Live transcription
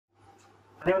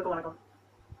அனைவருக்கும் வணக்கம்.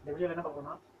 இந்த வீடியோவில் என்ன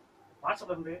பார்க்கணும்னா,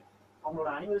 வாட்ஸ்அப்ல இருந்து அவங்களோட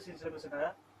அனிவர்சரி செலிப்ரேஷனுக்காக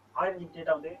 1000 ஜிபி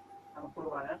டேட்டா வந்து நமக்கு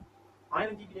கொடுக்குறாங்க.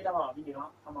 1000 ஜிபி டேட்டாவா அப்படின்னு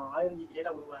கேட்கலாம். நம்ம 1000 ஜிபி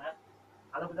டேட்டா கொடுக்குறாங்க.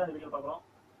 அதை பற்றி தான் இந்த வீடியோ பார்க்குறோம்.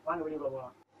 வாங்க வீடியோவில்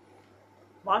போகலாம்.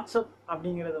 வாட்ஸ்அப்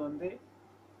அப்படிங்கிறது வந்து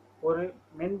ஒரு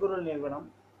மென்பொருள் நிறுவனம்.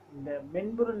 இந்த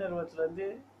மென்பொருள் நிறுவனத்துலேருந்து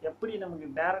எப்படி நமக்கு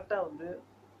டைரெக்டாக வந்து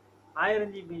 1000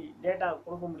 ஜிபி டேட்டா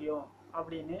கொடுக்க முடியும்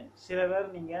அப்படின்னு சில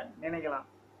பேர் நீங்கள் நினைக்கலாம்.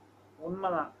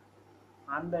 உண்மைதான்.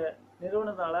 அந்த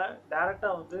நிறுவனத்தால்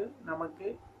டைரெக்டாக வந்து நமக்கு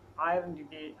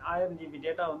 1000 ஜிபி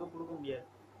டேட்டா வந்து கொடுக்க முடியாது.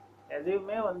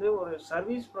 எதுவுமே வந்து ஒரு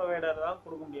சர்வீஸ் ப்ரொவைடர் தான்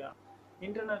கொடுக்க முடியும்.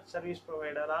 இன்டர்நெட் சர்வீஸ்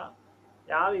ப்ரொவைடராக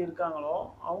யார் இருக்காங்களோ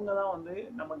அவங்க தான் வந்து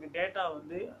நமக்கு டேட்டா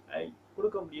வந்து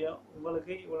கொடுக்க முடியும்.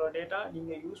 உங்களுக்கு இவ்வளோ டேட்டா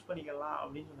நீங்கள் யூஸ் பண்ணிக்கலாம்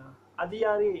அப்படின்னு சொன்னாங்க. அது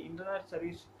யார் இன்டர்நெட்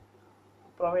சர்வீஸ்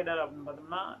ப்ரொவைடர் அப்படின்னு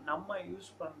பார்த்தோம்னா, நம்ம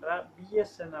யூஸ் பண்ணுற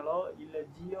பிஎஸ்என்எலோ இல்லை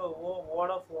ஜியோவோ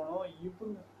வோடாஃபோனோ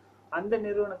இவங்க அந்த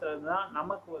நிறுவனத்தில் தான்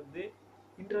நமக்கு வந்து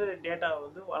இன்டர்நெட் டேட்டா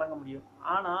வந்து வழங்க முடியும்.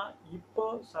 ஆனால் இப்போ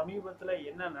சமீபத்தில்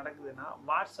என்ன நடக்குதுன்னா,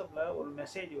 வாட்ஸ்அப்பில் ஒரு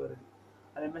மெசேஜ் வருது.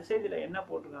 அந்த மெசேஜில் என்ன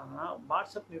போட்டிருக்காங்கன்னா,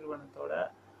 வாட்ஸ்அப் நிறுவனத்தோட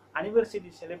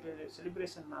அனிவர்சரி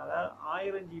செலிப்ரேஷனால்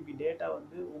 1000 ஜிபி டேட்டா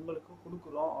வந்து உங்களுக்கு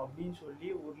கொடுக்குறோம் அப்படின்னு சொல்லி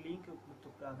ஒரு லிங்க்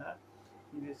கொடுத்துருக்காங்க.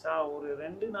 இது ஒரு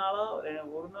 2 நாளாக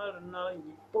ஒரு நாள் 2 நாளாக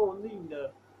இப்போ வந்து இந்த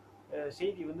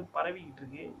செய்தி வந்து பரவிக்கிட்டு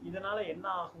இருக்கு. இதனால் என்ன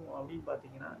ஆகும் அப்படின்னு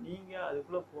பார்த்தீங்கன்னா, நீங்கள்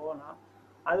அதுக்குள்ளே போனால்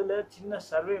அதில் சின்ன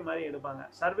சர்வே மாதிரி எடுப்பாங்க.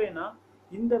 சர்வேனா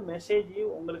இந்த மெசேஜ்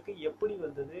உங்களுக்கு எப்படி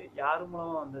வந்தது, யார்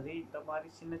மூலமாக வந்தது, இந்த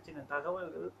மாதிரி சின்ன சின்ன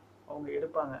தகவல்கள் அவங்க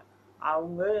எடுப்பாங்க.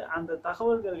 அவங்க அந்த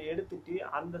தகவல்கள் எடுத்துட்டு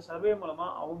அந்த சர்வே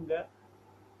மூலமாக அவங்க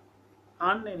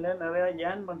ஆன்லைனில் நிறையா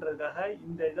ஏர்ன் பண்ணுறதுக்காக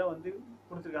இந்த இதை வந்து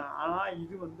கொடுத்துருக்காங்க. ஆனால்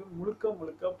இது வந்து முழுக்க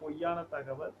முழுக்க பொய்யான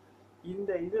தகவல்.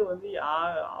 இந்த இது வந்து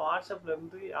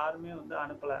வாட்ஸ்அப்லேருந்து யாருமே வந்து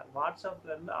அனுப்பலை.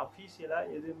 வாட்ஸ்அப்லேருந்து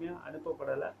அஃபீஷியலாக எதுவுமே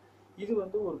அனுப்பப்படலை. இது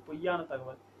வந்து ஒரு பொய்யான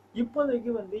தகவல்.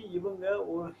 இப்போதைக்கு வந்து இவங்க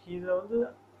ஒரு இதில் வந்து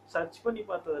சர்ச் பண்ணி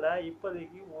பார்த்ததில்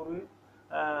இப்போதைக்கு ஒரு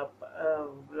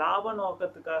லாப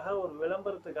நோக்கத்துக்காக ஒரு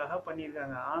விளம்பரத்துக்காக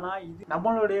பண்ணியிருக்காங்க. ஆனால் இது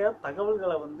நம்மளுடைய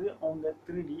தகவல்களை வந்து அவங்க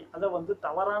திருடி அதை வந்து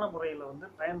தவறான முறையில் வந்து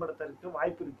பயன்படுத்துறதுக்கு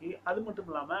வாய்ப்பு இருக்குது. அது மட்டும்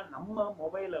இல்லாமல் நம்ம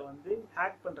மொபைலை வந்து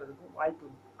ஹேக் பண்ணுறதுக்கும் வாய்ப்பு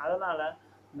இருக்குது. அதனால்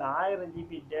இந்த 1000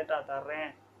 ஜிபி டேட்டா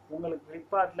தர்றேன், உங்களுக்கு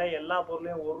ஃப்ளிப்கார்ட்டில் எல்லா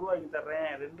பொருளையும் 1 ரூபாய்க்கு தர்றேன்,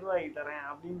 2 ரூபாய்க்கு தர்றேன்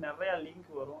அப்படின்னு நிறையா லிங்க்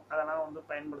வரும். அதெல்லாம் வந்து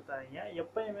பயன்படுத்தாதீங்க.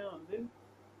 எப்பயுமே வந்து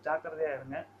ஜாக்கிரதையாக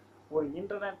இருங்க. ஒரு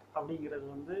இன்டர்நெட் அப்படிங்கிறது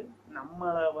வந்து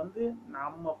நம்மளை வந்து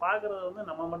நம்ம பார்க்குறத வந்து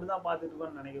நம்ம மட்டும்தான் பார்த்துட்டு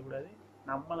இருக்கோம்னு நினைக்கக்கூடாது.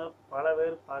 நம்மளை பல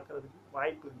பேர் பார்க்குறதுக்கு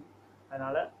வாய்ப்பு இருக்குது.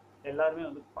 அதனால் எல்லாருமே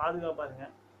வந்து பாதுகாப்பாக இருங்க.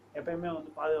 எப்பயுமே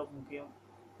வந்து பாதுகாப்பு முக்கியம்.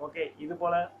 ஓகே, இது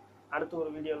போல் அடுத்த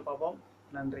ஒரு வீடியோவில் பார்ப்போம்.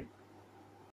 நன்றி.